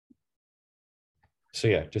So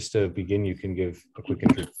yeah, just to begin, you can give a quick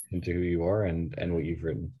introduction to who you are and what you've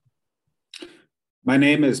written. My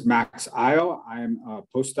name is Max Ajl. I'm a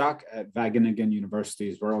postdoc at Wageningen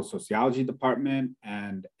University's Rural Sociology Department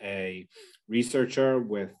and a researcher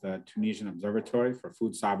with the Tunisian Observatory for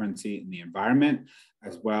Food Sovereignty and the Environment,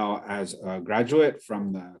 as well as a graduate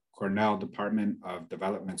from the Cornell Department of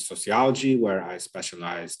Development Sociology, where I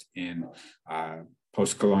specialized in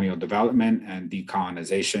post-colonial development and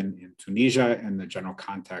decolonization in Tunisia in the general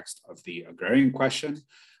context of the agrarian question.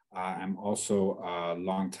 I'm also a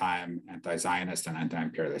longtime anti-Zionist and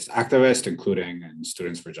anti-imperialist activist, including in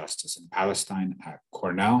Students for Justice in Palestine at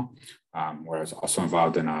Cornell, where I was also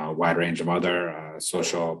involved in a wide range of other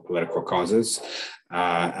social political causes.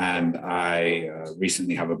 And I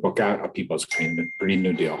recently have a book out, A People's Green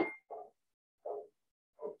New Deal.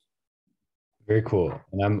 Very cool.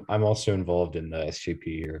 And I'm also involved in the SJP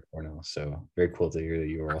here at Cornell, so very cool to hear that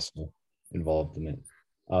you were also involved in it.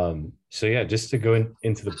 So yeah, just to go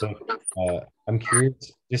into the book, I'm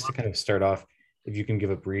curious, just to kind of start off, if you can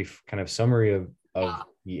give a brief kind of summary of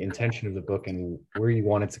the intention of the book and where you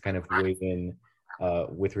wanted to kind of weigh in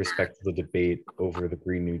with respect to the debate over the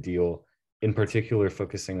Green New Deal, in particular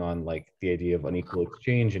focusing on like the idea of unequal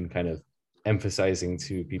exchange and kind of emphasizing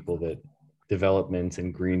to people that development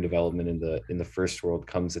and green development in the first world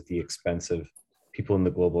comes at the expense of people in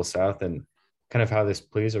the global south, and kind of how this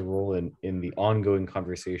plays a role in the ongoing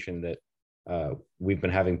conversation that we've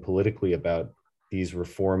been having politically about these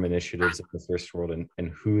reform initiatives in the first world and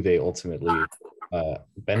who they ultimately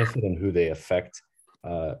benefit and who they affect.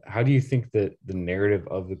 How do you think that the narrative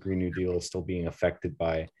of the Green New Deal is still being affected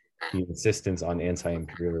by the insistence on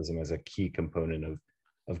anti-imperialism as a key component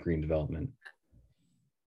of green development?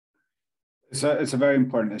 It's a very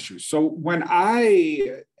important issue. So when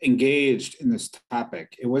I engaged in this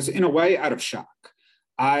topic, it was in a way out of shock.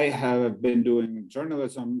 I have been doing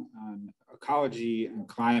journalism on ecology and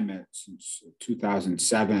climate since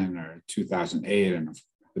 2007 or 2008, and I've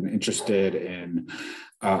been interested in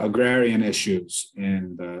agrarian issues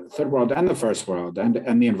in the third world and the first world and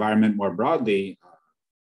the environment more broadly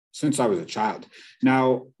since I was a child.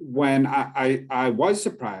 Now, when I was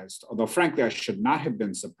surprised, although frankly I should not have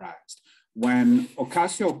been surprised, when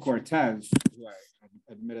Ocasio-Cortez, who I have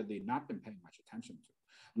admittedly not been paying much attention to,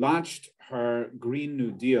 launched her Green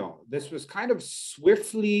New Deal, this was kind of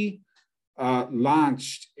swiftly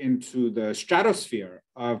launched into the stratosphere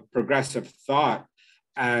of progressive thought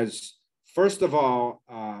as, first of all,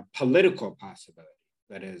 political possibility.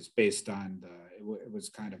 That is based on it was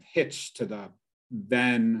kind of hitched to the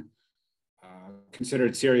then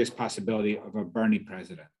considered serious possibility of a Bernie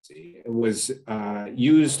presidency. It was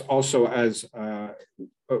used also as a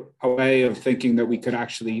way of thinking that we could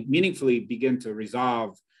actually meaningfully begin to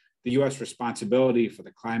resolve the US responsibility for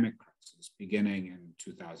the climate crisis beginning in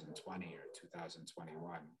 2020 or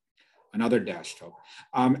 2021. Another dashed hope.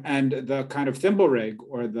 And the kind of thimble rig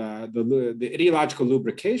or the ideological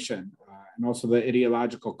lubrication and also the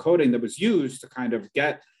ideological coding that was used to kind of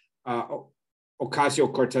get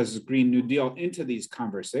Ocasio-Cortez's Green New Deal into these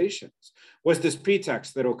conversations was this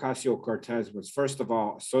pretext that Ocasio-Cortez was, first of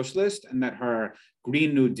all, a socialist and that her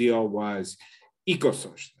Green New Deal was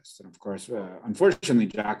eco-socialist. And of course, unfortunately,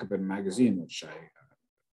 Jacobin magazine, which I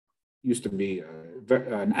used to be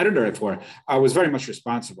an editor for, was very much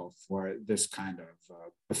responsible for this kind of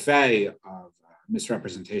buffet of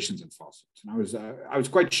misrepresentations and falsehoods. And I was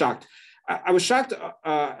quite shocked. I was shocked,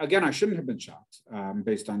 again, I shouldn't have been shocked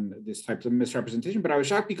based on this type of misrepresentation, but I was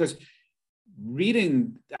shocked because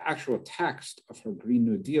reading the actual text of her Green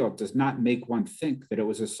New Deal does not make one think that it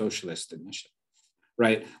was a socialist initiative,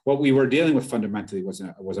 right? What we were dealing with fundamentally was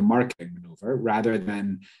a marketing maneuver rather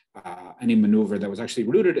than any maneuver that was actually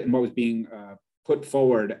rooted in what was being put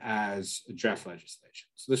forward as draft legislation.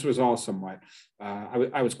 So this was all somewhat,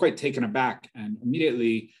 I was quite taken aback and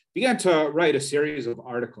immediately began to write a series of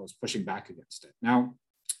articles pushing back against it. Now,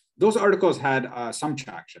 those articles had some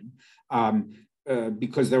traction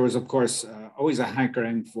because there was, of course, always a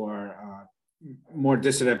hankering for more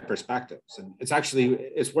dissident perspectives. And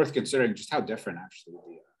it's worth considering just how different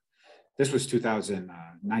actually this was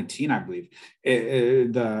 2019, I believe.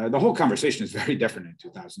 The whole conversation is very different in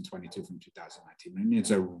 2022 from 2019. I mean,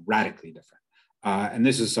 it's radically different. And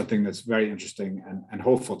this is something that's very interesting and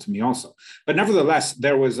hopeful to me also. But nevertheless,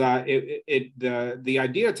 there was the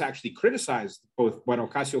idea to actually criticize both what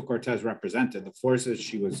Ocasio-Cortez represented, the forces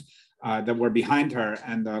she was that were behind her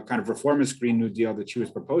and the kind of reformist Green New Deal that she was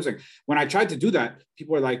proposing. When I tried to do that,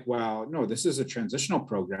 people were like, well, no, this is a transitional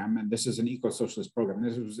program and this is an eco-socialist program.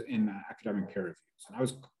 This was in academic peer reviews. And I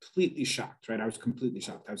was completely shocked, right? I was completely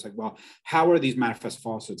shocked. I was like, well, how are these manifest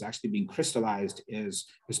falsehoods actually being crystallized as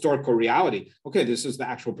historical reality? Okay, this is the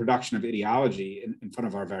actual production of ideology in front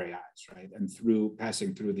of our very eyes, right? And through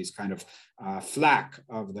passing through these kind of flack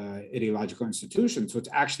of the ideological institutions. So it's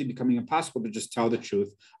actually becoming impossible to just tell the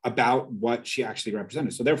truth about what she actually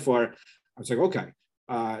represented. So therefore, I was like, okay,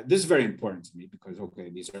 this is very important to me because, okay,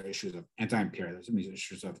 these are issues of anti-imperialism, these are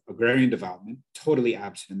issues of agrarian development, totally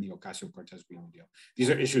absent in the Ocasio-Cortez Green New Deal. These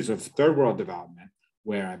are issues of third world development,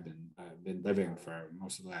 where I've been living for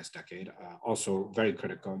most of the last decade, also very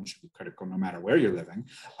critical and should be critical no matter where you're living.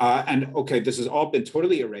 And okay, this has all been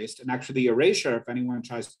totally erased. And actually the erasure, if anyone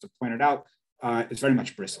tries to point it out, is very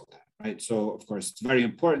much bristled at. Right. So, of course, it's very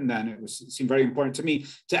important then. It seemed very important to me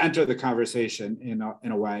to enter the conversation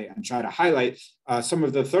in a way and try to highlight some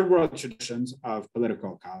of the third world traditions of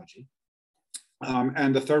political ecology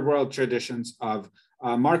and the third world traditions of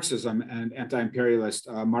Marxism and anti-imperialist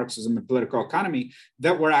Marxism and political economy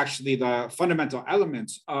that were actually the fundamental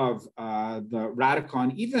elements of the radical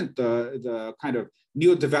and even the kind of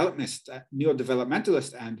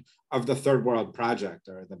neo-developmentalist end of the third world project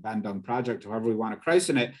or the Bandung project, however we want to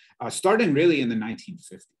christen it, starting really in the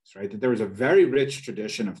 1950s, right? That there was a very rich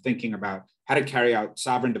tradition of thinking about how to carry out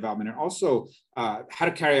sovereign development and also how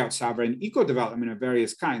to carry out sovereign eco-development of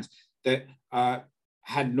various kinds that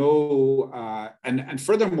had no, and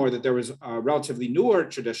furthermore, that there was a relatively newer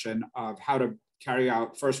tradition of how to carry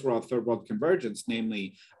out first world, third world convergence,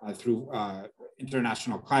 namely through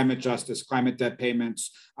international climate justice, climate debt payments,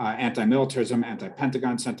 anti-militarism,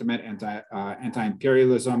 anti-Pentagon sentiment,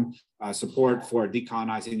 anti-imperialism, support for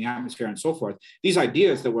decolonizing the atmosphere and so forth. These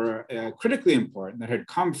ideas that were critically important that had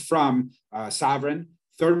come from sovereign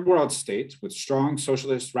third world states with strong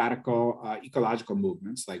socialist, radical, ecological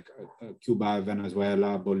movements like Cuba,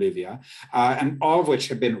 Venezuela, Bolivia, and all of which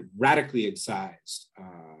have been radically excised,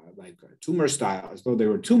 like tumor style, as though they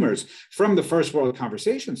were tumors from the first world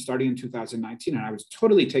conversation starting in 2019. And I was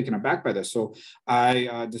totally taken aback by this. So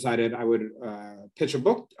I decided I would pitch a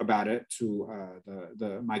book about it to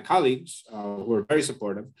my colleagues who were very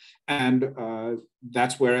supportive. And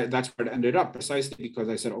that's where it ended up, precisely because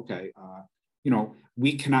I said, okay,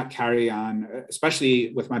 we cannot carry on,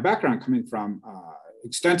 especially with my background coming from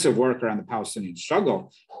extensive work around the Palestinian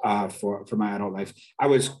struggle for my adult life. I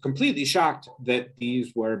was completely shocked that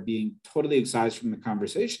these were being totally excised from the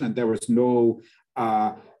conversation, and there was no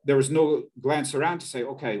glance around to say,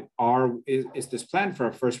 okay, is this plan for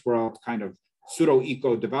a first world kind of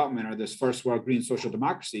pseudo-eco development or this first world green social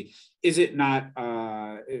democracy, is it not,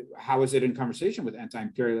 how is it in conversation with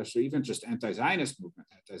anti-imperialist or even just anti-Zionist movement?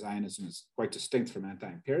 Anti-Zionism is quite distinct from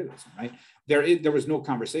anti-imperialism, right? There was no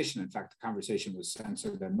conversation. In fact, the conversation was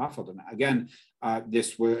censored and muffled. And again,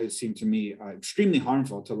 it seemed to me extremely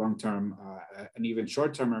harmful to long-term and even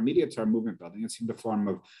short-term or immediate-term movement building. It seemed a form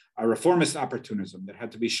of a reformist opportunism that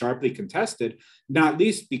had to be sharply contested, not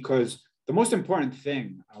least because the most important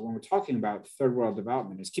thing when we're talking about third world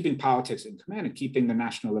development is keeping politics in command and keeping the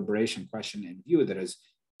national liberation question in view. That is,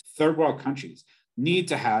 third world countries need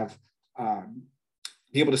to have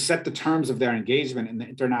be able to set the terms of their engagement in the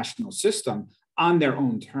international system on their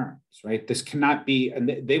own terms, right? This cannot be,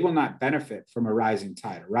 and they will not benefit from a rising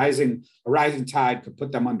tide. A rising tide could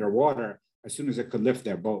put them underwater as soon as it could lift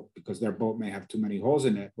their boat, because their boat may have too many holes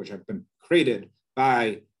in it, which have been created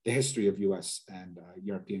by the history of US and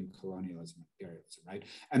European colonialism and imperialism, right?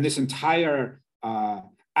 And this entire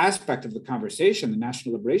aspect of the conversation, the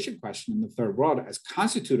national liberation question in the third world, as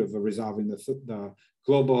constitutive of resolving the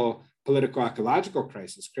global political ecological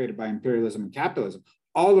crisis created by imperialism and capitalism,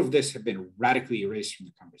 all of this have been radically erased from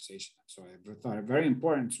the conversation. So I thought it very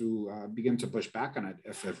important to begin to push back on it,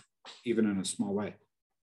 if even in a small way.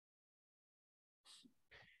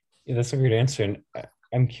 Yeah, that's a great answer. And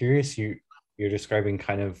I'm curious, you're describing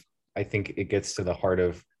kind of, I think it gets to the heart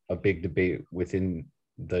of a big debate within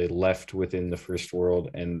the left, within the first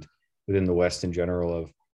world, and within the West in general,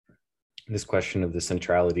 of this question of the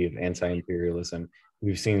centrality of anti-imperialism.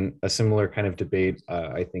 We've seen a similar kind of debate,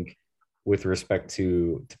 I think, with respect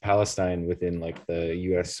to Palestine within like the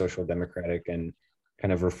US social democratic and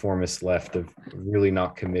kind of reformist left, of really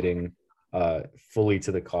not committing fully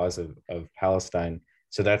to the cause of Palestine.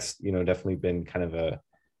 So that's, definitely been kind of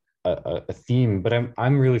a theme, but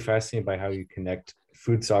I'm really fascinated by how you connect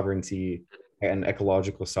food sovereignty and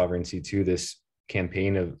ecological sovereignty to this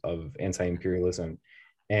campaign of anti-imperialism.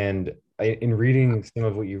 And in reading some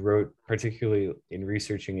of what you wrote, particularly in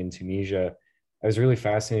researching in Tunisia, I was really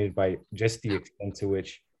fascinated by just the extent to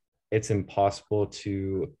which it's impossible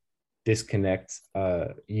to disconnect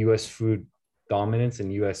U.S. food dominance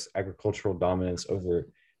and U.S. agricultural dominance over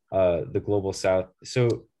the global South.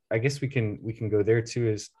 So I guess we can go there too.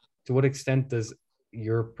 Is to what extent does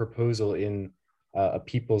your proposal in a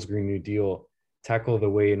People's Green New Deal tackle the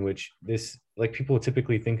way in which this, like people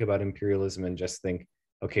typically think about imperialism and just think,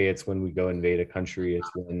 okay, it's when we go invade a country, it's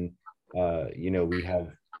when we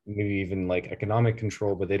have maybe even like economic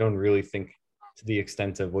control, but they don't really think to the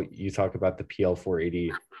extent of what you talk about the PL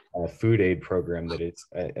 480 food aid program that it's,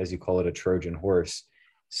 as you call it, a Trojan horse.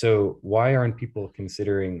 So why aren't people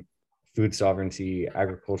considering food sovereignty,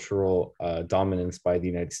 agricultural dominance by the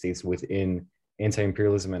United States within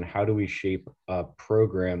anti-imperialism, and how do we shape a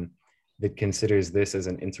program that considers this as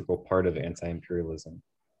an integral part of anti-imperialism?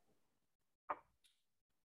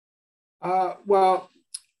 Well,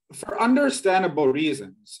 for understandable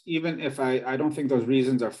reasons, even if I don't think those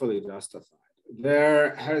reasons are fully justified,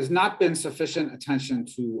 there has not been sufficient attention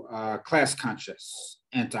to class-conscious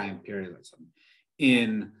anti-imperialism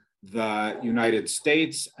in the United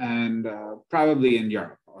States and probably in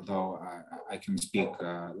Europe, although I can speak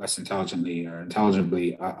less intelligently or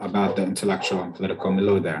intelligibly about the intellectual and political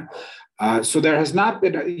milieu there. So there has not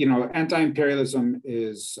been, anti-imperialism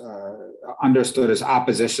is understood as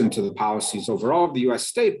opposition to the policies overall of the US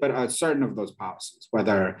state, but certain of those policies,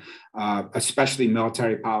 whether especially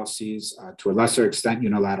military policies, to a lesser extent,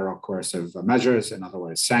 unilateral coercive measures, in other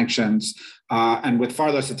words, sanctions, and with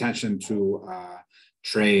far less attention to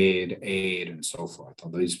trade, aid, and so forth.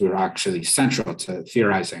 Although these were actually central to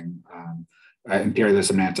theorizing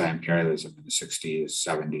imperialism and anti-imperialism in the 60s,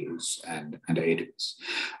 70s, and 80s.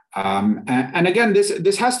 And again,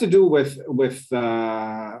 this has to do with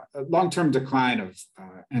long-term decline of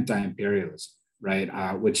anti-imperialism,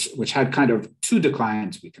 right? Which had kind of two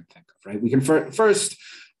declines we can think of, right? We can first,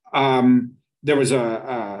 there was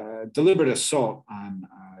a deliberate assault on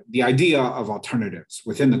the idea of alternatives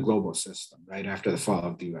within the global system, right, after the fall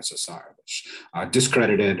of the USSR, which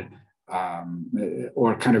discredited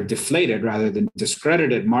or kind of deflated rather than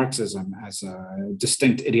discredited Marxism as a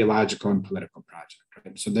distinct ideological and political project.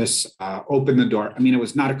 Right? So this opened the door. I mean, it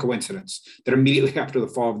was not a coincidence that immediately after the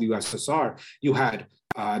fall of the USSR, you had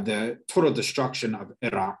the total destruction of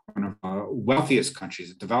Iraq, one of the wealthiest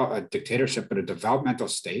countries, a dictatorship, but a developmental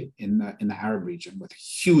state in the Arab region with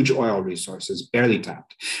huge oil resources, barely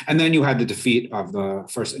tapped. And then you had the defeat of the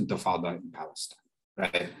first Intifada in Palestine,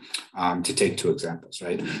 right? To take two examples,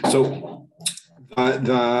 right? So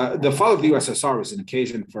the fall of the USSR was an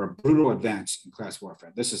occasion for a brutal advance in class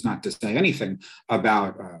warfare. This is not to say anything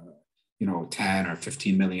about 10 or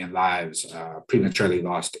 15 million lives prematurely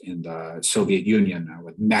lost in the Soviet Union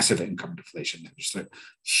with massive income deflation. Just a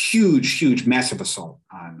huge, massive assault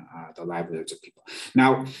on the livelihoods of people.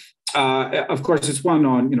 Now, of course, it's well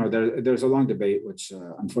known, there's a long debate, which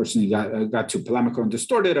unfortunately got too polemical and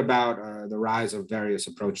distorted about the rise of various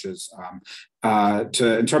approaches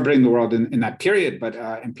to interpreting the world in that period. But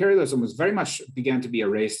imperialism was very much began to be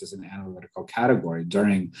erased as an analytical category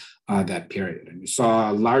during that period. And you saw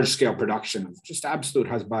a large-scale production of just absolute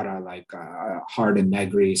hasbara, like Hard and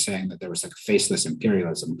Negri saying that there was like faceless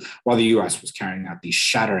imperialism, while the US was carrying out these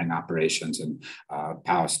shattering operations in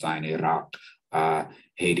Palestine, Iraq,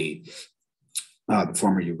 Haiti, the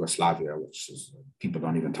former Yugoslavia, which is, people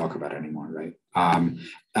don't even talk about anymore, right?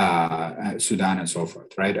 Sudan and so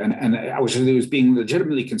forth, right? And it was being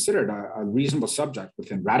legitimately considered a reasonable subject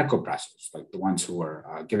within radical presses, like the ones who were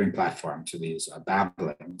giving platform to these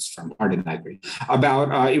babblings from Hard and Negri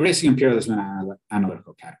about erasing imperialism in an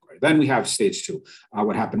analytical category. Then we have stage two,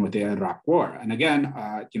 what happened with the Iraq War. And again,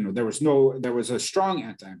 there was a strong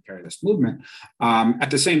anti-imperialist movement.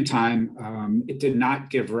 At the same time, it did not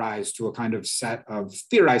give rise to a kind of set of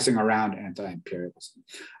theorizing around anti-imperialism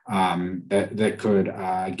that could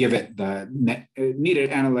give it the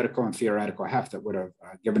needed analytical and theoretical heft that would have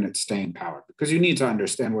given it staying power, because you need to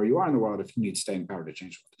understand where you are in the world if you need staying power to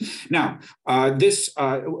change the world. Now,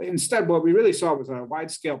 instead, what we really saw was a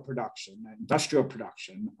wide-scale production, industrial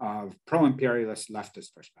production of pro-imperialist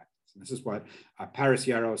leftist perspectives. And this is what Paris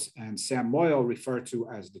Yaros and Sam Moyle refer to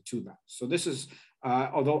as the two lefts. So this is,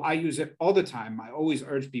 although I use it all the time, I always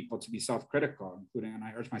urge people to be self-critical, including, and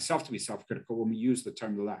I urge myself to be self-critical when we use the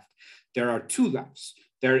term the left. There are two lefts.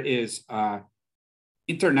 There is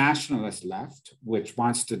internationalist left, which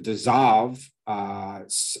wants to dissolve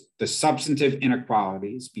the substantive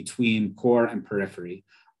inequalities between core and periphery,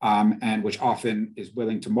 and which often is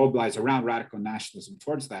willing to mobilize around radical nationalism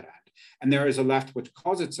towards that end. And there is a left which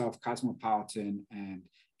calls itself cosmopolitan and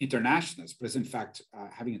internationalist, but is in fact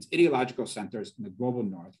having its ideological centers in the global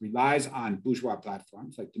north, relies on bourgeois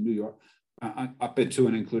platforms like the New York, up into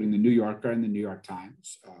and including the New Yorker and the New York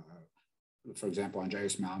Times, for example,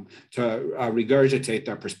 Andreas Malm, to regurgitate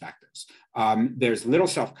their perspectives. There's little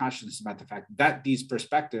self-consciousness about the fact that these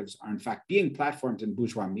perspectives are in fact being platformed in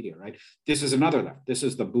bourgeois media, right? This is another left. This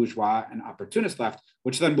is the bourgeois and opportunist left,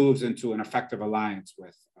 which then moves into an effective alliance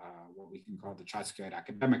with what we can call the Trotskyite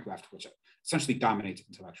academic left, which essentially dominates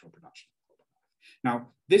intellectual production. Now,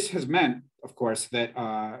 this has meant, of course, that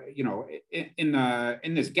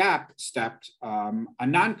in this gap stepped a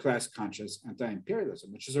non-class conscious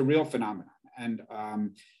anti-imperialism, which is a real phenomenon. And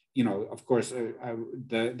of course,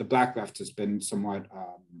 the Black left has been somewhat.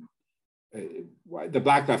 The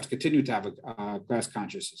Black left continued to have a class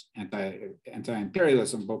conscious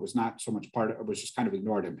anti-imperialism, but was not so much part of it, was just kind of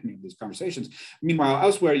ignored in many of these conversations. Meanwhile,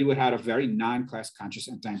 elsewhere, you would have a very non-class conscious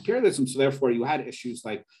anti-imperialism. So therefore, you had issues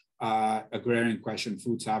like agrarian question,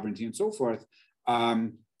 food sovereignty, and so forth,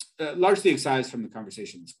 largely excised from the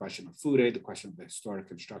conversation. This question of food aid, the question of the historic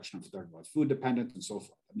construction of third world food dependence, and so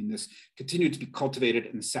forth. I mean, this continued to be cultivated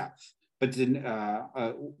in the South, but then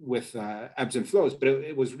with ebbs and flows, but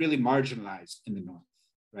it was really marginalized in the North,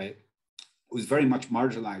 right? It was very much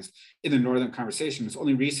marginalized in the Northern conversation. It's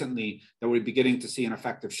only recently that we're beginning to see an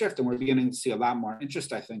effective shift, and we're beginning to see a lot more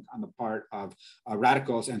interest, I think, on the part of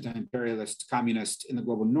radicals, anti-imperialists, communists in the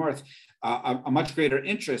global North, a much greater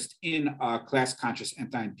interest in class-conscious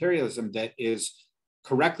anti-imperialism that is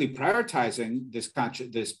correctly prioritizing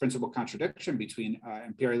this principal contradiction between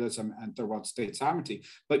imperialism and third world state sovereignty,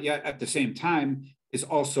 but yet at the same time is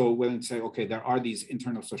also willing to say, okay, there are these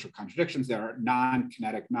internal social contradictions. There are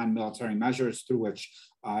non-kinetic, non-military measures through which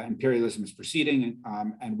imperialism is proceeding,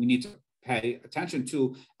 and we need to pay attention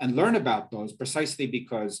to and learn about those precisely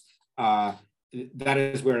because that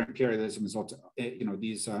is where imperialism is.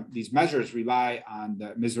 These measures rely on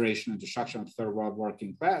the immiseration and destruction of the third world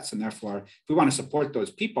working class, and therefore, if we want to support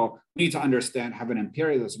those people, we need to understand, have an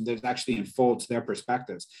imperialism that actually enfolds their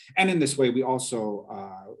perspectives. And in this way, we also,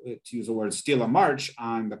 to use the word, steal a march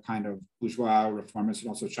on the kind of bourgeois, reformist, and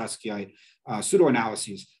also Trotskyite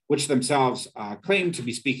pseudo-analyses, which themselves claim to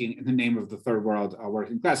be speaking in the name of the third world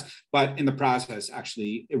working class, but in the process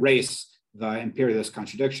actually erase the imperialist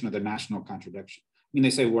contradiction or the national contradiction. I mean, they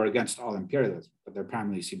say we're against all imperialism, but they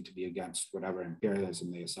primarily seem to be against whatever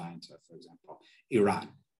imperialism they assign to, for example, Iran.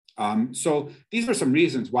 So these are some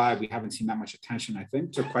reasons why we haven't seen that much attention, I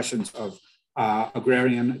think, to questions of the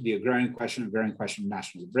agrarian question of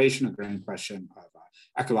national liberation, agrarian question of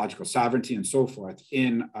ecological sovereignty, and so forth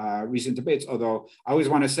in recent debates. Although I always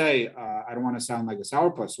want to say, I don't want to sound like a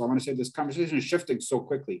sourpuss, so I want to say this conversation is shifting so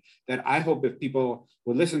quickly that I hope if people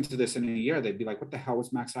would listen to this in a year, they'd be like, what the hell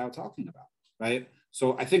was Max Ajl talking about, right?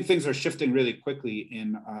 So I think things are shifting really quickly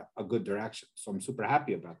in a good direction. So I'm super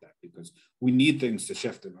happy about that because we need things to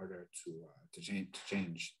shift in order to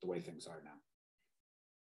change the way things are now.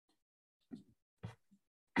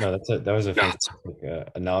 No, that was a fantastic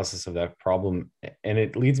analysis of that problem, and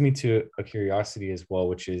it leads me to a curiosity as well,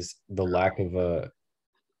 which is the lack of a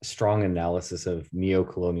strong analysis of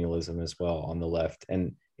neo-colonialism as well on the left.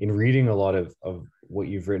 And in reading a lot of what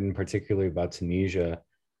you've written, particularly about Tunisia,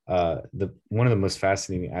 one of the most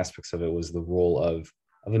fascinating aspects of it was the role of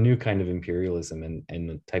a new kind of imperialism and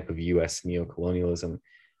the type of U.S. neo-colonialism.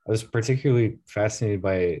 I was particularly fascinated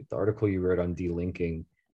by the article you wrote on delinking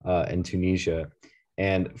in Tunisia.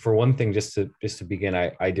 And for one thing, just to begin,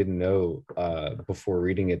 I didn't know before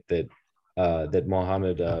reading it that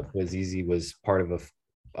Mohammed Bouazizi was part of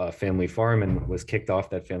a family farm and was kicked off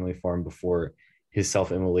that family farm before his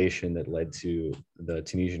self-immolation that led to the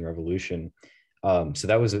Tunisian Revolution. So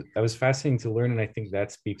that was fascinating to learn, and I think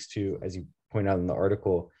that speaks to, as you point out in the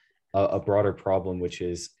article, a broader problem, which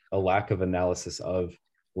is a lack of analysis of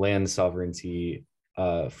land sovereignty,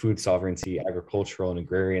 food sovereignty, agricultural and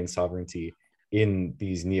agrarian sovereignty in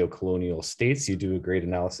these neo-colonial states. You do a great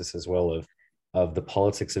analysis as well of the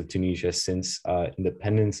politics of Tunisia since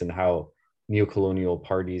independence and how neo-colonial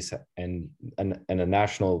parties and a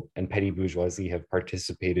national and petty bourgeoisie have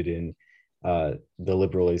participated in the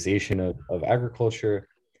liberalization of agriculture.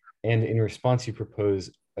 And in response, you propose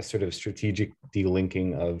a sort of strategic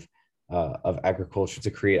delinking of agriculture to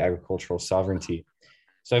create agricultural sovereignty.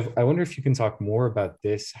 So I wonder if you can talk more about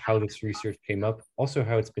this, how this research came up, also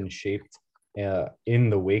how it's been shaped in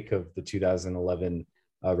the wake of the 2011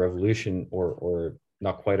 revolution, or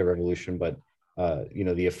not quite a revolution, but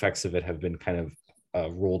the effects of it have been kind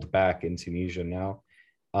of rolled back in Tunisia now,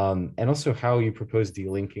 and also how you propose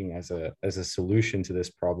delinking as a solution to this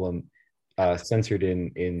problem, centered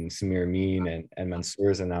in Samir Amin and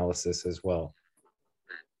Mansour's analysis as well.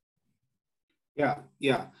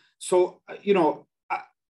 Yeah. So,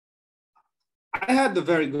 I had the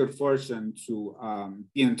very good fortune to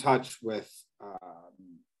be in touch with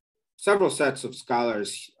several sets of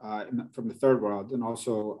scholars from the third world, and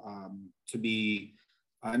also to be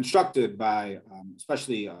instructed by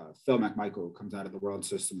especially Phil McMichael, who comes out of the world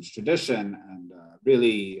systems tradition and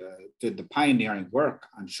really did the pioneering work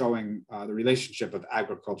on showing the relationship of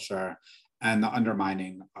agriculture and the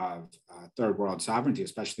undermining of third world sovereignty,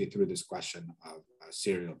 especially through this question of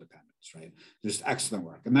cereal dependence, right? Just excellent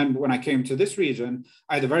work. And then when I came to this region,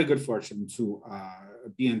 I had the very good fortune to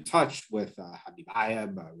be in touch with Habib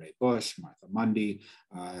Ayeb, Ray Bush, Martha Mundy,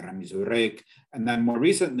 Rami Zureik, and then more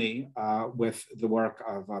recently with the work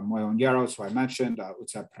of Moyo Onyeros, who I mentioned,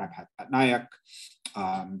 Utsa Prabhat Patnaik,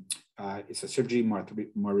 Issa Shivji,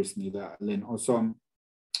 more recently Lynn Osom,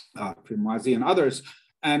 Primoazi, and others.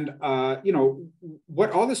 And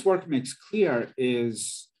what all this work makes clear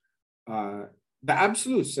is the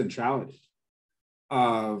absolute centrality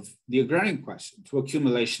of the agrarian question to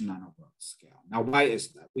accumulation on a world scale. Now, why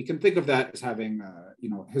is that? We can think of that as having,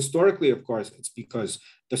 historically, of course, it's because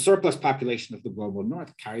the surplus population of the global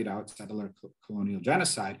north carried out settler colonial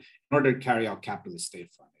genocide in order to carry out capitalist state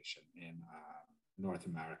formation in North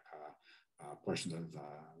America, portions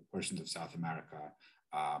of South America,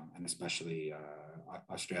 and especially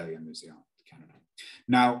Australia, New Zealand, Canada.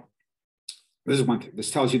 Now, this is one thing.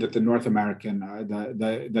 This tells you that the North American,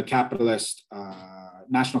 the capitalist,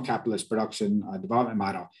 national capitalist production development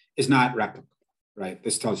model is not replicable, right?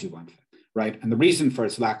 This tells you one thing, right? And the reason for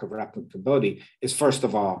its lack of replicability is, first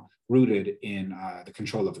of all, rooted in the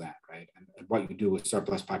control of land, right? And what you do with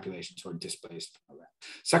surplus populations who are displaced from the land.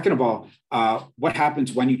 Second of all, what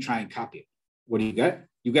happens when you try and copy it? What do you get?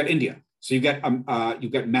 You get India. So you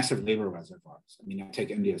get massive labor reservoirs. I mean, I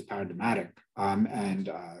take India as paradigmatic, and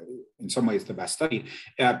in some ways the best studied,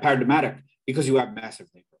 paradigmatic because you have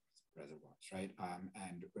massive labor reservoirs, right?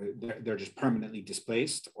 And they're just permanently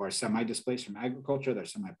displaced or semi-displaced from agriculture. They're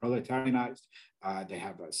semi-proletarianized. They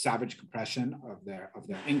have a savage compression of their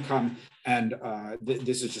income, and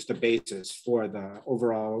this is just a basis for the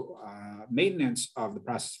overall maintenance of the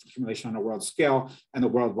process of accumulation on a world scale and the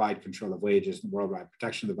worldwide control of wages and worldwide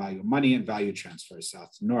protection of the value of money and value transfers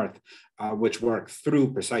south to north, which work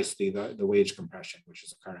through precisely the wage compression which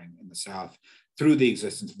is occurring in the south through the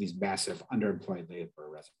existence of these massive underemployed labor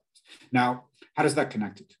reservoirs. Now, how does that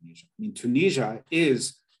connect to Tunisia? I mean, Tunisia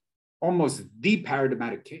is almost the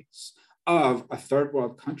paradigmatic case of a third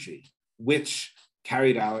world country which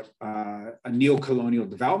carried out a neo-colonial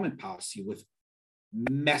development policy with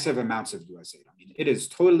massive amounts of US aid. I mean, it is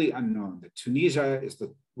totally unknown that Tunisia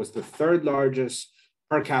was the third largest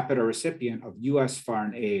per capita recipient of US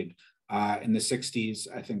foreign aid in the 60s,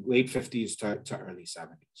 I think late 50s to early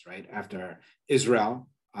 70s, right? After Israel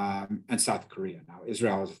and South Korea. Now,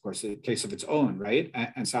 Israel is, of course, a case of its own, right?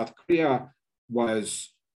 And South Korea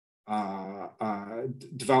was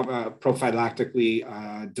prophylactically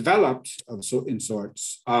developed in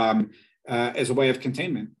sorts as a way of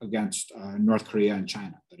containment against North Korea and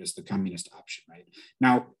China. That is the communist option, right?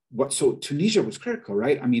 Now, so Tunisia was critical,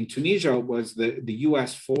 right? I mean, Tunisia was the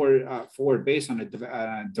US forward base on a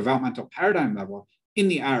developmental paradigm level in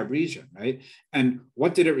the Arab region, right? And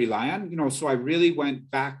what did it rely on? So I really went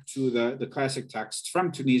back to the classic texts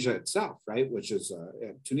from Tunisia itself, right? Which is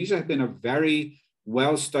Tunisia had been a very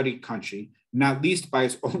well-studied country, not least by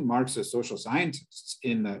its own Marxist social scientists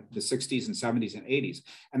in the 60s and 70s and 80s.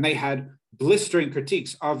 And they had blistering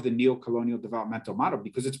critiques of the neo-colonial developmental model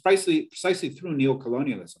because it's precisely through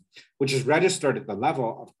neo-colonialism, which is registered at the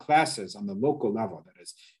level of classes on the local level. That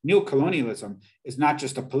is, neo-colonialism is not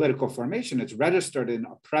just a political formation, it's registered in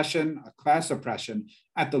oppression, a class oppression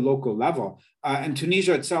at the local level. And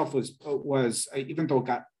Tunisia itself was even though it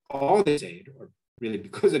got all this aid, or really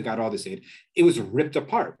because it got all this aid, it was ripped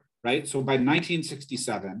apart, right? So by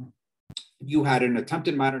 1967, you had an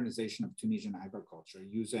attempted modernization of Tunisian agriculture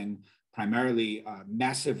using primarily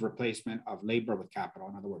massive replacement of labor with capital,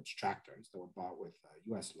 in other words, tractors that were bought with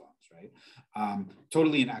US loans, right?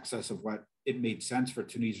 Totally in excess of what it made sense for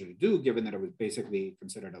Tunisia to do, given that it was basically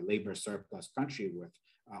considered a labor surplus country with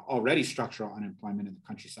already structural unemployment in the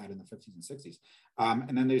countryside in the 50s and 60s.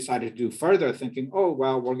 And then they decided to do further, thinking, oh,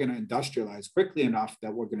 well, we're going to industrialize quickly enough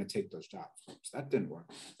that we're going to take those jobs. That didn't work.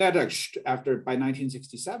 By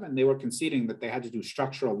 1967, they were conceding that they had to do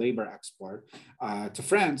structural labor export to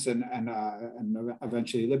France and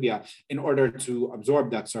eventually Libya in order to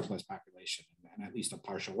absorb that surplus population in at least a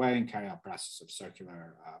partial way and carry out process of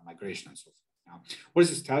circular migration and so forth. Now, what does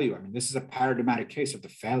this tell you? I mean, this is a paradigmatic case of the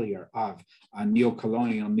failure of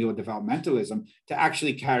neo-colonial, neo-developmentalism to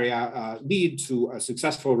actually lead to a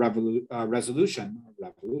successful resolution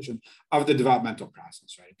of the developmental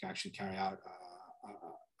process, right? To actually carry out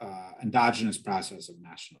endogenous process of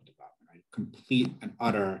national development, right? Complete and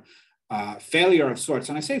utter failure of sorts.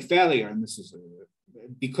 And I say failure, and this is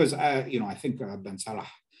because I think Ben Salah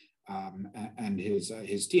and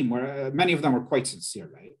his team many of them were quite sincere,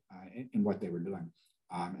 right, in what they were doing,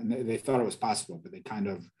 and they thought it was possible, but they kind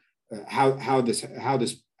of how this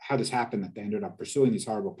happened, that they ended up pursuing these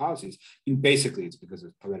horrible policies. I mean, basically, it's because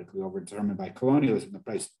it's politically overdetermined by colonialism. The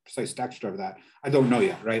precise texture of that, I don't know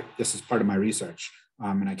yet, right? This is part of my research,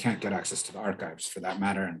 and I can't get access to the archives for that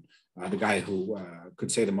matter. And the guy who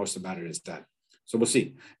could say the most about it is dead. So we'll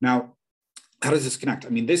see. Now, how does this connect? I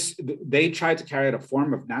mean, they tried to carry out a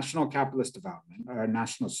form of national capitalist development, or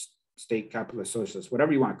national state capitalist socialist,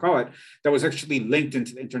 whatever you want to call it, that was actually linked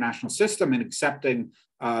into the international system and accepting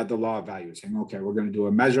the law of value, saying, okay, we're going to do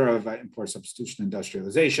a measure of import substitution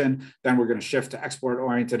industrialization, then we're going to shift to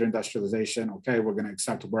export-oriented industrialization. Okay, we're going to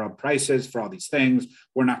accept world prices for all these things.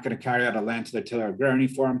 We're not going to carry out a land to the tiller agrarian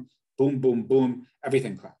reform. Boom, boom, boom,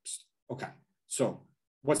 everything collapsed. Okay, so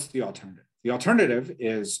what's the alternative? The alternative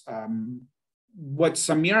is what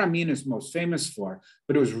Samir Amin is most famous for,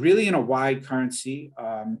 but it was really in a wide currency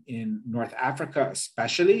in North Africa,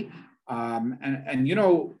 especially. And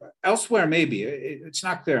elsewhere, maybe it's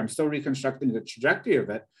not clear. I'm still reconstructing the trajectory of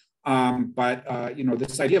it. But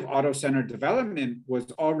this idea of auto-centered development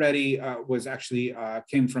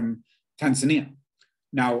came from Tanzania.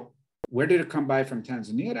 Now, where did it come by from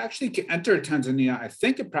Tanzania? It actually entered Tanzania. I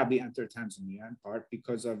think it probably entered Tanzania in part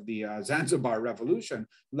because of the Zanzibar revolution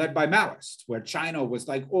led by Maoists, where China was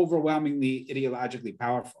like overwhelmingly ideologically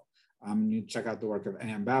powerful. You check out the work of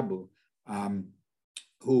A.M. Babu,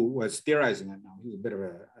 who was theorizing it now. He's a bit of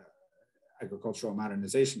an agricultural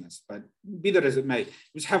modernizationist, but be that as it may,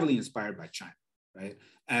 he was heavily inspired by China, right?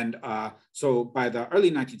 And so by the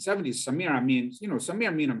early 1970s, Samir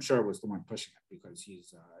Amin, I'm sure, was the one pushing it because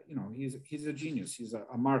he's a genius. He's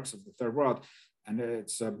a Marx of the third world. And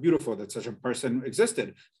it's beautiful that such a person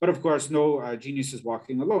existed. But of course, no genius is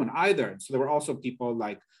walking alone either. So there were also people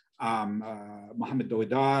like Mohamed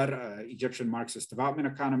Douidar, Egyptian Marxist development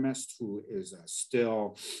economist, who is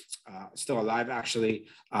still alive, actually.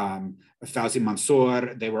 Fawzi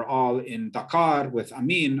Mansour. They were all in Dakar with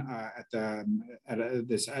Amin at the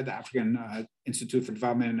African Institute for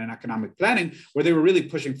Development and Economic Planning, where they were really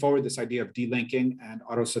pushing forward this idea of delinking and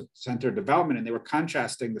auto-centered development. And they were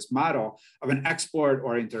contrasting this model of an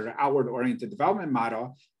export-oriented or outward-oriented development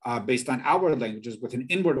model based on outward languages with an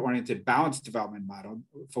inward-oriented balanced development model,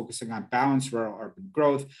 focusing on balanced rural-urban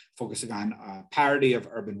growth, focusing on parity of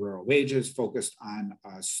urban-rural wages, focused on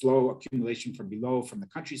slow accumulation from below, from the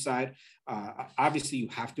countryside. Obviously, you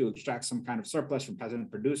have to extract some kind of surplus from peasant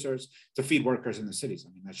producers to feed workers in the cities.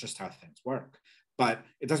 I mean, that's just how things work. But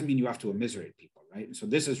it doesn't mean you have to immiserate people, right? And so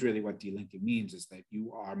this is really what delinking means, is that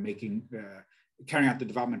you are carrying out the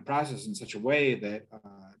development process in such a way that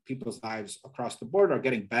people's lives across the board are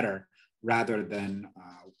getting better rather than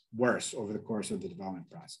worse over the course of the development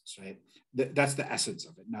process, right? That's the essence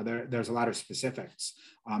of it. Now, there's a lot of specifics,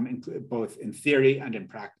 both in theory and in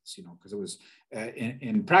practice, because it was,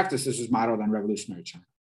 in practice, this was modeled on revolutionary China,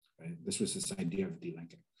 right? This was this idea of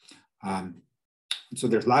delinking. So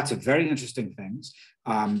there's lots of very interesting things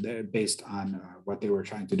based on what they were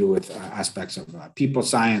trying to do with aspects of people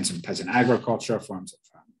science and peasant agriculture, forms of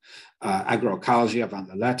agroecology, avant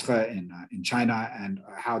la lettre in China, and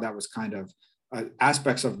how that was kind of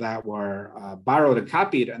aspects of that were borrowed and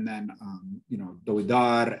copied, and then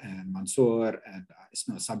Douidar and Mansour and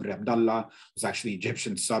Ismail Sabri Abdallah was actually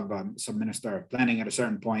Egyptian sub-minister of planning at a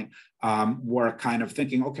certain point, were kind of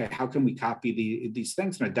thinking, okay, how can we copy these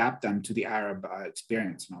things and adapt them to the Arab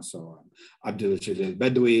experience? And also Abdul Jalil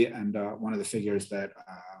Bedoui, and one of the figures that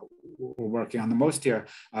we're working on the most here,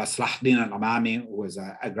 Salahuddin al-Amami, who was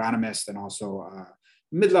an agronomist and also a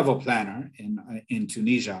mid-level planner in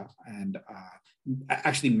Tunisia, and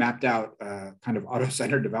actually mapped out kind of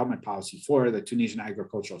auto-centered development policy for the Tunisian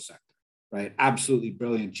agricultural sector, right? Absolutely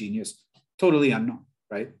brilliant genius, totally unknown,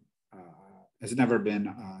 right? Has never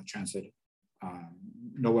been translated.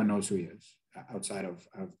 No one knows who he is outside of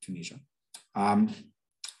Tunisia.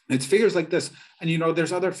 It's figures like this, and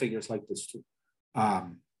there's other figures like this too.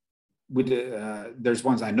 There's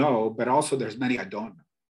ones I know, but also there's many I don't know,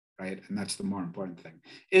 right? And that's the more important thing,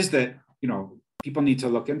 is that people need to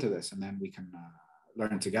look into this, and then we can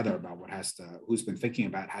learn together about who's been thinking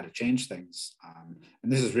about how to change things.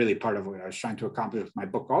 And this is really part of what I was trying to accomplish with my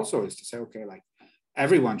book also, is to say, okay, like,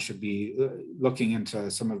 everyone should be looking into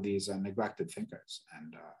some of these neglected thinkers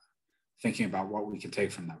and thinking about what we can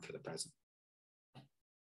take from them for the present.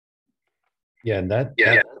 Yeah, and that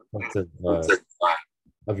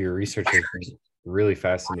of your research has been really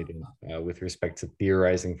fascinating with respect to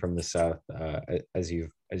theorizing from the South, as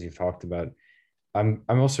you've talked about. I'm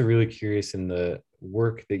also really curious in the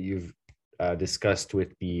work that you've discussed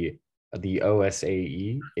with the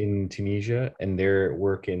OSAE in Tunisia and their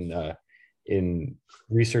work in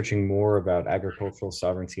researching more about agricultural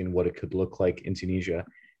sovereignty and what it could look like in Tunisia.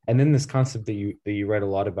 And then this concept that you write a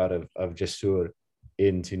lot about of Jassur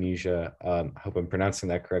in Tunisia. I hope I'm pronouncing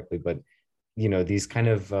that correctly, but these kind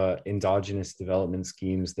of endogenous development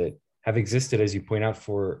schemes that have existed, as you point out,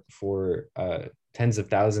 for tens of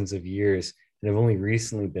thousands of years, and have only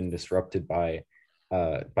recently been disrupted by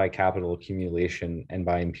capital accumulation and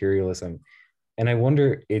by imperialism. And I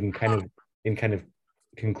wonder, in kind of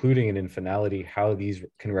concluding it in finality, how these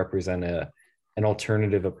can represent an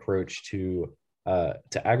alternative approach to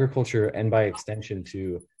agriculture, and by extension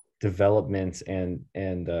to development, and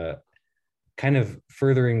kind of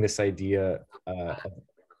furthering this idea of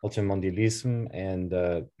ultramondialism, and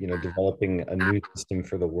developing a new system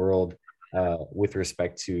for the world with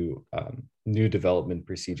respect to new development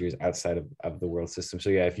procedures outside of the world system. So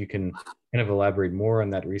yeah, if you can kind of elaborate more on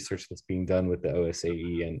that research that's being done with the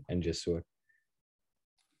OSAE and Jassur.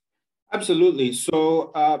 Absolutely.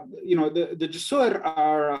 So, the Jassur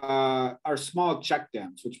are small check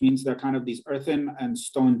dams, which means they're kind of these earthen and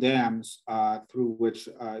stone dams through which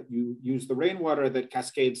you use the rainwater that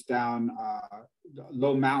cascades down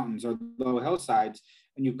low mountains or low hillsides,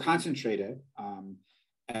 and you concentrate it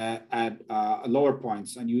at lower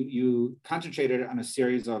points, and you concentrate it on a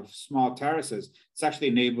series of small terraces. This actually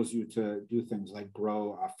enables you to do things like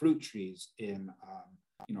grow fruit trees in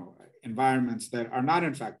environments that are not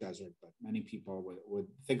in fact desert, but many people would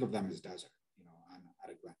think of them as desert, at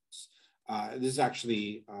a glance. This is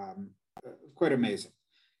actually quite amazing.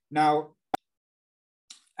 Now,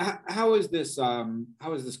 how is this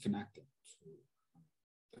connected to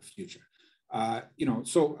the future?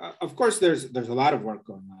 So of course there's a lot of work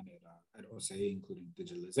going on at OSAE, including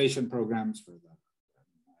digitalization programs for the.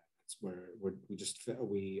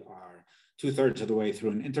 We are 2/3 of the way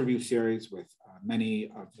through an interview series with many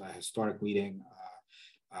of the historic leading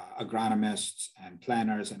agronomists and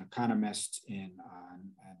planners and economists and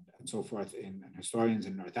so forth, and historians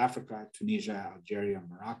in North Africa, Tunisia, Algeria, and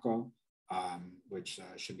Morocco, which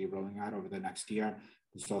should be rolling out over the next year.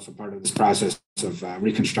 It's also part of this process of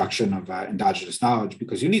reconstruction of endogenous knowledge,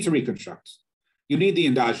 because you need to reconstruct. You need the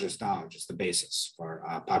endogenous knowledge as the basis for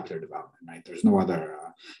popular development, right? There's no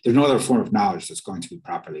other form of knowledge that's going to be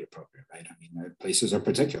properly appropriate, right? I mean, places are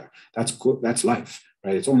particular. That's cool. That's life,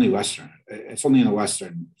 right? It's only Western. It's only in the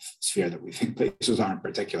Western sphere that we think places aren't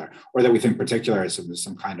particular, or that we think particular is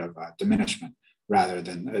some kind of diminishment rather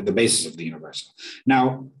than the basis of the universal.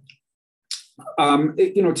 Now,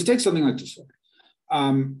 to take something like this.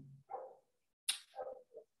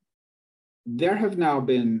 There have now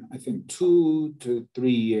been, I think, 2 to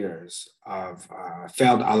 3 years of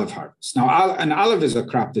failed olive harvest. Now, an olive is a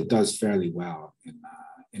crop that does fairly well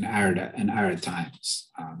in arid times.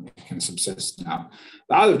 It can subsist. Now,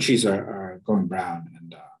 the olive trees are going brown,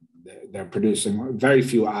 and they're producing very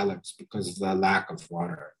few olives because of the lack of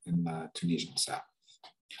water in the Tunisian south.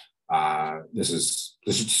 This is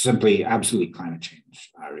simply absolutely climate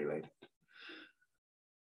change related.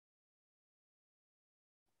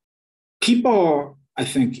 People, I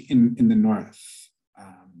think, in the North,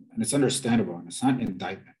 and it's understandable, and it's not an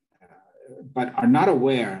indictment, but are not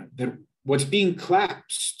aware that what's being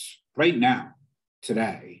collapsed right now,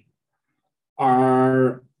 today,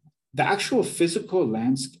 are the actual physical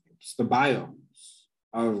landscapes, the biomes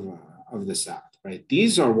of the South, right?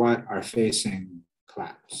 These are what are facing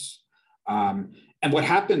collapse. And what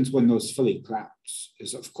happens when those fully collapse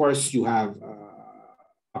is, of course, you have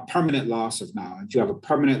a permanent loss of knowledge. You have a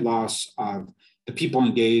permanent loss of the people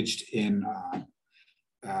engaged in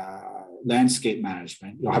landscape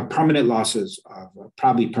management. You'll have permanent losses of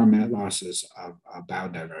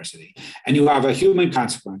biodiversity. And you have a human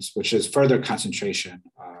consequence, which is further concentration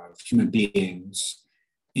of human beings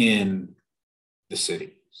in the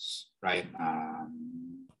cities, right?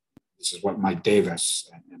 This is what Mike Davis,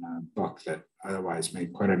 in a book that otherwise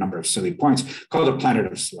made quite a number of silly points, called A Planet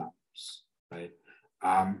of Slums, right?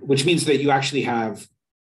 Which means that you actually have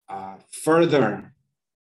further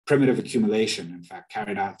primitive accumulation, in fact,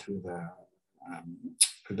 carried out through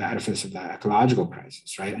the edifice of the ecological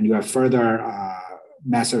crisis, right? And you have further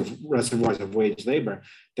massive reservoirs of wage labor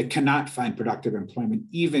that cannot find productive employment,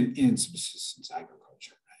 even in subsistence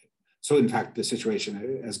agriculture, right? So in fact, the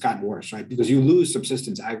situation has gotten worse, right? Because you lose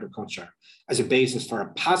subsistence agriculture as a basis for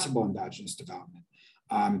a possible endogenous development.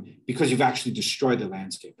 Because you've actually destroyed the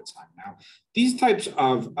landscape at time. Now, these types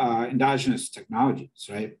of endogenous technologies,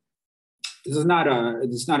 right? This is not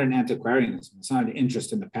an antiquarianism. It's not an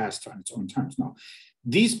interest in the past on its own terms. No,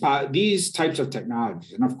 these types of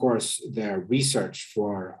technologies, and of course, their research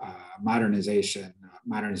for modernization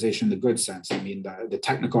in the good sense. I mean, the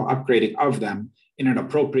technical upgrading of them in an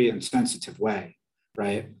appropriate and sensitive way.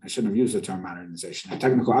 Right? I shouldn't have used the term modernization.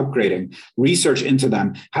 Technical upgrading, research into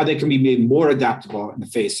them, how they can be made more adaptable in the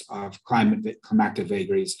face of climatic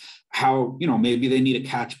vagaries, how, maybe they need a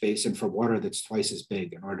catch basin for water that's twice as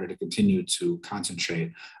big in order to continue to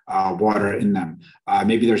concentrate water in them.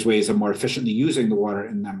 Maybe there's ways of more efficiently using the water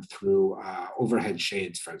in them through overhead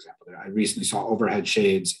shades, for example. I recently saw overhead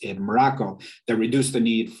shades in Morocco that reduced the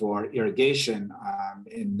need for irrigation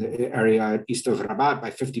in the area east of Rabat by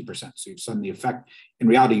 50%. So you've suddenly in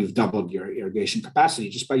reality, you've doubled your irrigation capacity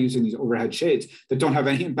just by using these overhead shades that don't have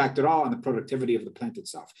any impact at all on the productivity of the plant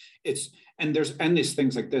itself. And there's endless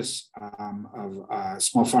things like this of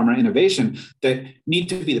small farmer innovation that need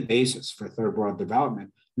to be the basis for third world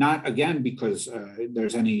development. Not again because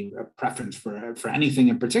there's any preference for anything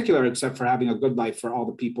in particular, except for having a good life for all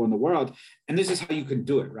the people in the world. And this is how you can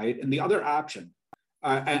do it, right? And the other option,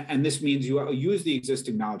 and this means you use the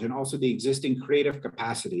existing knowledge and also the existing creative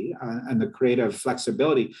capacity and the creative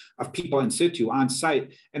flexibility of people in situ on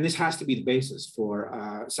site. And this has to be the basis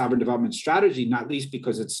for sovereign development strategy, not least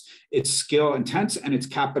because it's skill intense and it's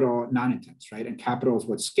capital non-intense, right? And capital is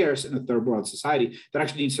what's scarce in a third world society that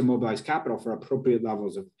actually needs to mobilize capital for appropriate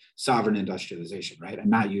levels of sovereign industrialization, right? And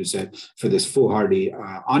not use it for this foolhardy,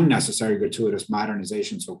 unnecessary, gratuitous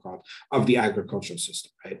modernization, so-called, of the agricultural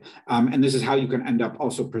system, right? And this is how you can end up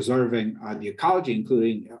also preserving the ecology,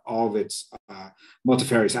 including all of its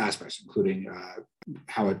multifarious aspects, including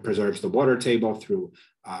how it preserves the water table through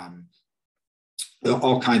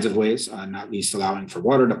all kinds of ways, not least allowing for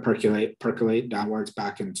water to percolate downwards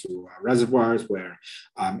back into reservoirs where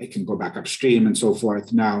it can go back upstream and so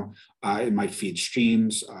forth. Now, it might feed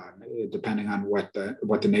streams, depending on what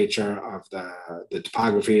the nature of the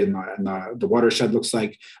topography and the watershed looks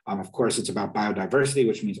like. Of course, it's about biodiversity,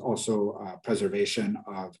 which means also preservation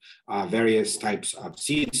of various types of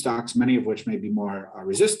seed stocks, many of which may be more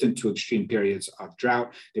resistant to extreme periods of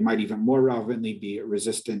drought. They might even more relevantly be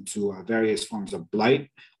resistant to various forms of blight,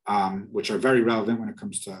 which are very relevant when it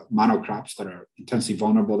comes to monocrops that are intensely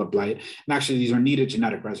vulnerable to blight. And actually, these are needed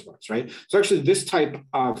genetic reservoirs, right? So actually, this type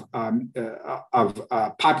of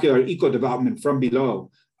popular eco-development from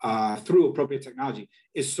below through appropriate technology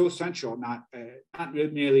is so central, not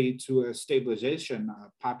merely to a stabilization,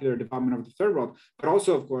 popular development of the third world, but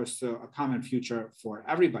also, of course, to a common future for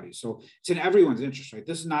everybody. So it's in everyone's interest, right?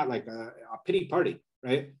 This is not like a pity party,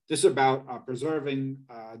 right? This is about preserving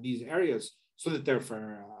these areas so that they're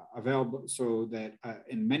available, so that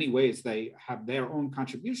in many ways they have their own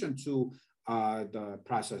contribution to the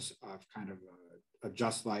process of kind of a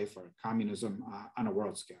just life or communism on a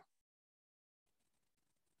world scale.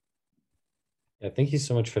 Yeah, thank you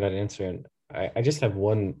so much for that answer. And I just have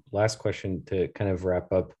one last question to kind of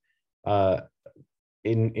wrap up.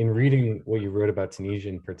 In reading what you wrote about Tunisia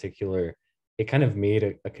in particular, it kind of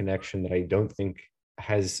made a connection that I don't think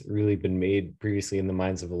has really been made previously in the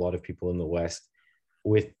minds of a lot of people in the West,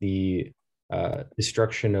 with the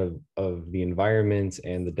destruction of the environment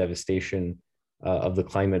and the devastation of the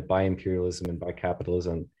climate by imperialism and by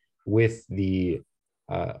capitalism, with the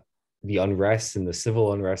unrest and the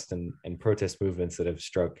civil unrest and protest movements that have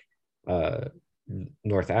struck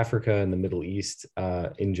North Africa and the Middle East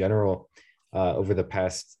in general over the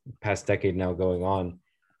past decade now going on.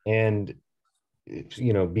 And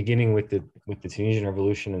beginning with the Tunisian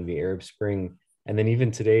Revolution and the Arab Spring, and then even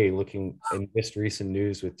today, looking in just recent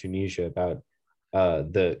news with Tunisia about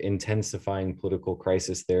the intensifying political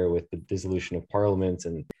crisis there with the dissolution of parliament.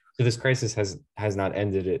 And so this crisis has not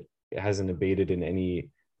ended. It hasn't abated in any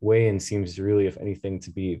way, and seems really, if anything, to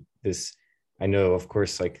be this, I know, of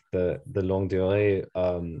course, like the longue durée,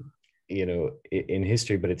 in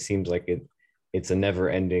history, but it seems like it's a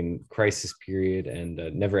never-ending crisis period and a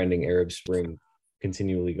never-ending Arab Spring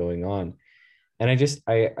continually going on. And I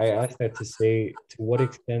asked that to say, to what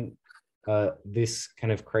extent this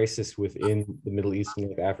kind of crisis within the Middle East and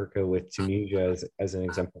North Africa, with Tunisia as an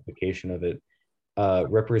exemplification of it,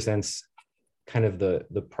 represents kind of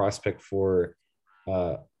the prospect for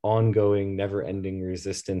ongoing, never-ending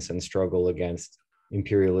resistance and struggle against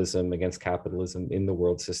imperialism, against capitalism in the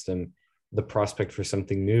world system, the prospect for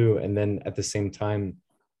something new, and then at the same time,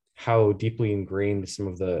 how deeply ingrained some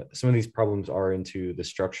of these problems are into the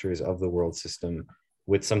structures of the world system,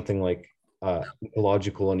 with something like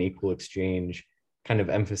ecological and equal exchange kind of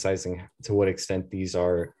emphasizing to what extent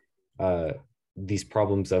uh, these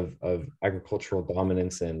problems of agricultural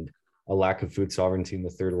dominance and a lack of food sovereignty in the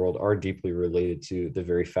third world are deeply related to the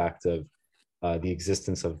very fact of the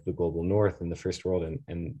existence of the global north in the first world,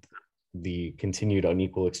 and the continued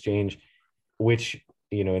unequal exchange, which,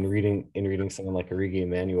 you know, in reading someone like Arrighi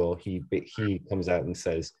Emanuel, he comes out and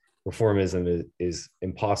says reformism is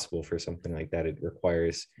impossible for something like that. It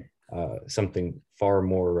requires something far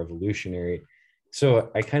more revolutionary.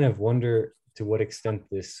 So I kind of wonder to what extent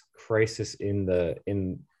this crisis in the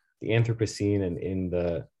Anthropocene and in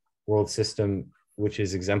the world system, which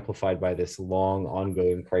is exemplified by this long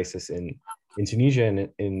ongoing crisis in Tunisia and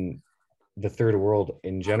in the third world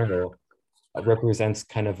in general, represents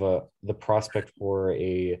kind of the prospect for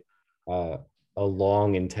uh, a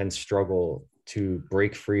long, intense struggle to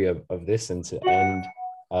break free of this and to end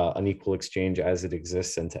unequal exchange as it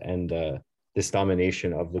exists, and to end this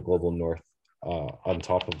domination of the global north on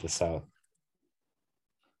top of the south.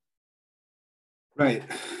 Right.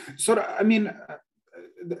 So, I mean,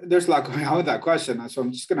 there's a lot going on with that question. So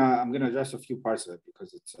I'm gonna address a few parts of it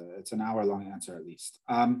because it's an hour-long answer at least.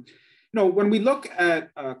 You know, when we look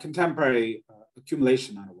at contemporary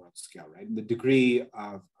accumulation on a world scale, right, and the degree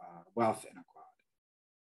of wealth inequality,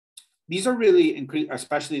 these are really increased,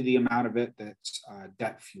 especially the amount of it that's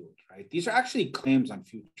debt fueled, right? These are actually claims on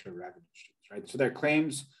future revenue streams, right? So they're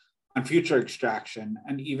claims on future extraction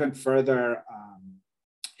and even further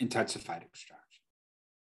intensified extraction,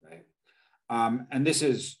 right? And this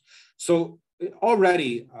is, so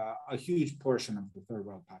already a huge portion of the third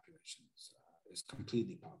world population is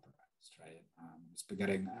completely pauperized, right? It's been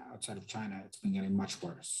getting, outside of China, it's been getting much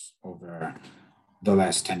worse over the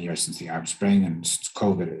last 10 years since the Arab Spring and since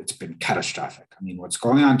COVID. It's been catastrophic. I mean, what's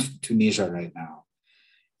going on in Tunisia right now,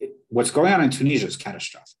 what's going on in Tunisia is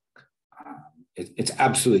catastrophic. It's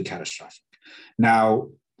absolutely catastrophic. Now,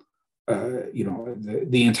 you know,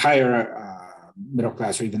 the entire middle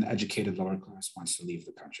class or even the educated lower class wants to leave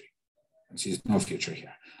the country and sees no future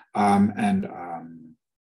here.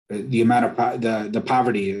 The amount of the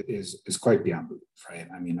poverty is quite beyond belief, right?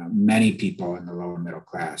 I mean, many people in the lower middle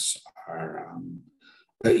class are,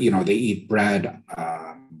 you know, they eat bread,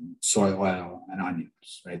 soy oil, and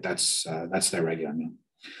onions, right? That's their regular meal.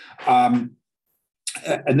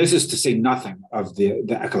 And this is to say nothing of the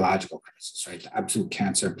ecological crisis, right? The absolute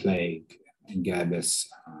cancer plague in Gabis,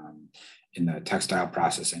 in the textile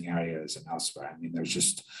processing areas and elsewhere. I mean, there's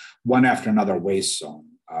just one after another waste zone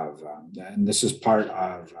of, and this is part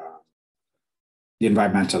of the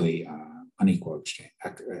environmentally unequal exchange,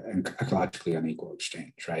 ecologically unequal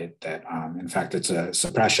exchange, right? That in fact, it's a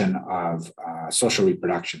suppression of social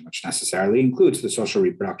reproduction, which necessarily includes the social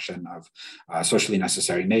reproduction of socially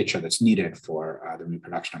necessary nature that's needed for the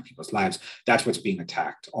reproduction of people's lives. That's what's being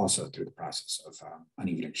attacked also through the process of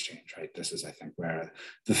uneven exchange, right? This is, I think, where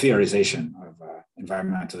the theorization of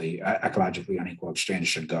environmentally, ecologically unequal exchange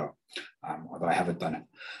should go, although I haven't done it.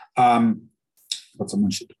 But someone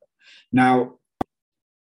should do it. Now,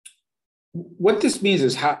 what this means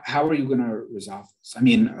is how are you going to resolve this? I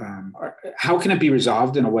mean, how can it be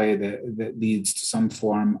resolved in a way that leads to some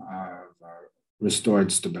form of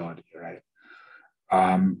restored stability, right?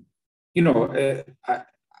 You know,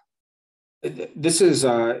 this is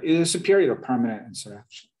a period of permanent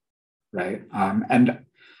insurrection, right? And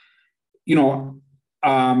you know,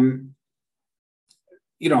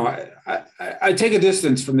 I take a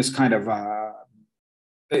distance from this kind of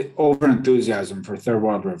over enthusiasm for third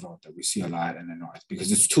world revolt that we see a lot in the North,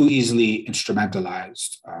 because it's too easily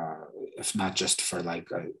instrumentalized, if not just for like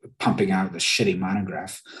pumping out the shitty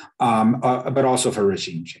monograph, but also for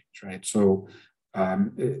regime change, right? So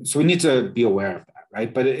we need to be aware of that,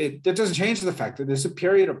 right? But that doesn't change the fact that there's a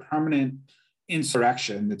period of permanent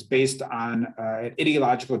insurrection that's based on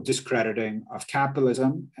ideological discrediting of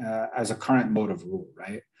capitalism as a current mode of rule,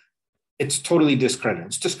 right? It's totally discredited.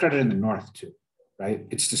 It's discredited in the North too. Right?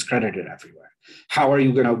 It's discredited everywhere. What are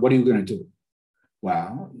you going to do?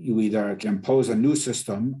 Well, you either can impose a new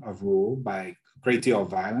system of rule by a great deal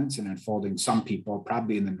of violence and enfolding some people,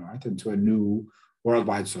 probably in the North, into a new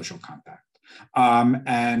worldwide social compact.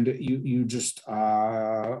 And you just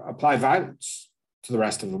apply violence to the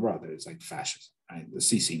rest of the world. It's like fascism, right? The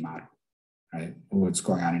Sisi model, right? What's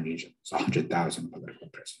going on in Egypt? It's 100,000 political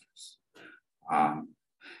prisoners.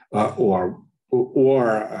 Or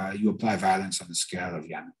you apply violence on the scale of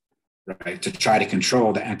Yemen, right, to try to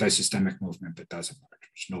control the anti-systemic movement that does emerge.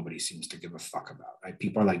 which nobody seems to give a fuck about, right?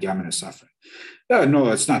 People are like, Yemen is suffering. No,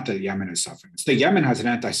 it's not that Yemen is suffering. It's that Yemen has an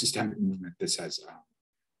anti-systemic movement that says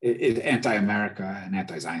is anti-America and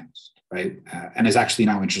anti-Zionist, right? And is actually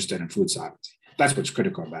now interested in food sovereignty. That's what's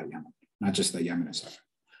critical about Yemen, not just that Yemen is suffering,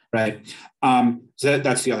 right? So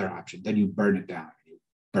that's the other option. Then you burn it down. You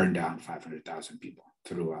burn down 500,000 people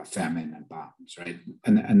through famine and bombs, right?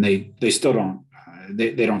 And they still don't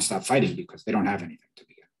they don't stop fighting because they don't have anything to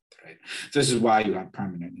begin with, right? So this is why you have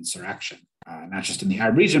permanent insurrection, not just in the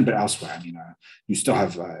Arab region but elsewhere. I mean, you still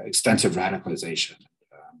have extensive radicalization,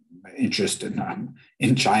 interest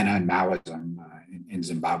in China and Maoism in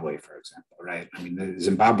Zimbabwe, for example, right? I mean,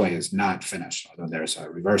 Zimbabwe is not finished, although there's a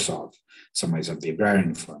reversal of some ways of the agrarian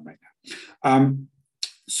reform right now.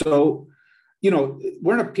 So, you know,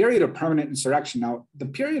 we're in a period of permanent insurrection. Now, the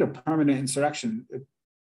period of permanent insurrection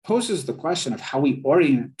poses the question of how we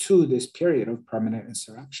orient to this period of permanent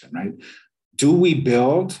insurrection, right? Do we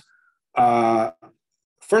build,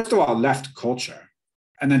 first of all, left culture?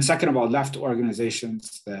 And then second of all, left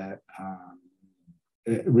organizations that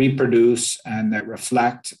reproduce and that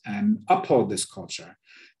reflect and uphold this culture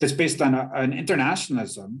that's based on an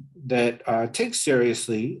internationalism that takes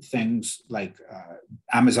seriously things like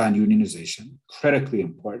Amazon unionization, critically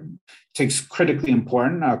important, takes critically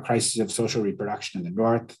important crisis of social reproduction in the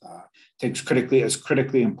North, takes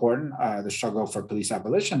critically important the struggle for police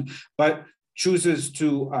abolition, but chooses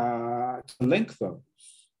to link those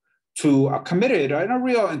to a committed and a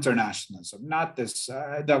real internationalism, not this,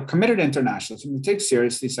 the committed internationalism that takes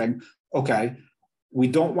seriously saying, okay, we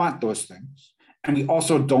don't want those things. And we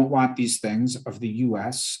also don't want these things of the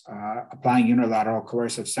US applying unilateral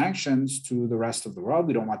coercive sanctions to the rest of the world.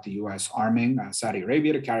 We don't want the US arming Saudi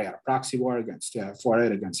Arabia to carry out a proxy war against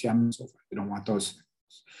Yemen and so forth. We don't want those things.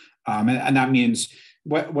 And that means,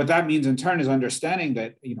 what that means in turn is understanding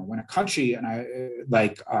that, you know, when a country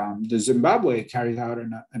like the Zimbabwe carries out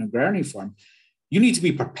an agrarian reform, you need to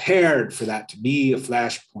be prepared for that to be a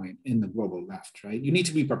flashpoint in the global left, right? You need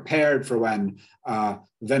to be prepared for when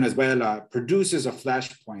Venezuela produces a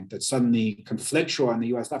flashpoint that's suddenly conflictual on the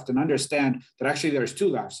US left, and understand that actually there's two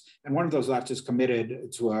lefts. And one of those lefts is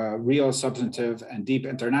committed to a real substantive and deep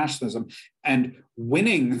internationalism, and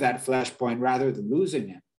winning that flashpoint rather than losing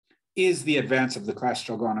it is the advance of the class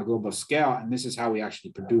struggle on a global scale. And this is how we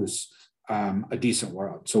actually produce a decent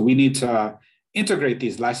world. So we need to integrate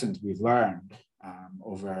these lessons we've learned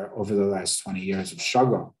over the last 20 years of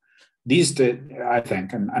struggle. These that I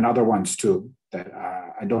think, and other ones too, that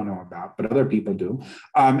I don't know about, but other people do,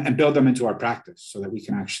 and build them into our practice so that we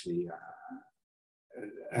can actually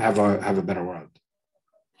have a better world.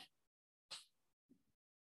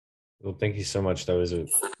 Well, thank you so much. That was a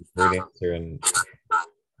great answer and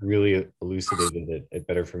really elucidated it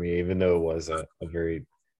better for me, even though it was a very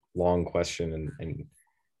long question and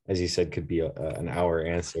as you said, could be an hour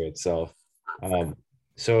answer itself.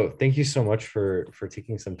 So thank you so much for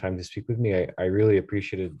taking some time to speak with me. I really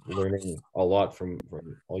appreciated learning a lot from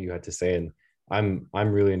all you had to say, and I'm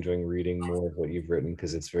really enjoying reading more of what you've written,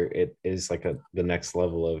 because it is like the next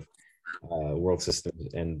level of world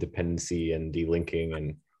systems and dependency and delinking,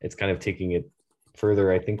 and it's kind of taking it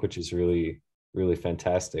further, I think, which is really, really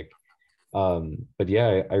fantastic. But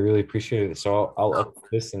yeah, I really appreciate it. So I'll upload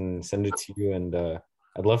this and send it to you, and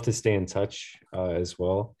I'd love to stay in touch as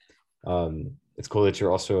well. It's cool that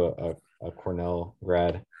you're also a Cornell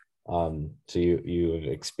grad. So you have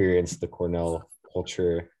experienced the Cornell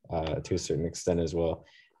culture to a certain extent as well.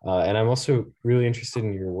 And I'm also really interested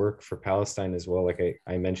in your work for Palestine as well. Like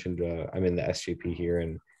I mentioned, I'm in the SJP here,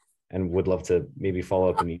 and would love to maybe follow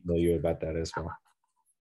up and email you about that as well.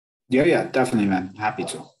 Yeah, definitely, man. Happy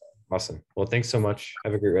to. Awesome. Well, thanks so much.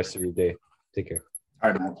 Have a great rest of your day. Take care.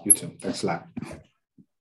 All right, man. You too. Thanks a lot.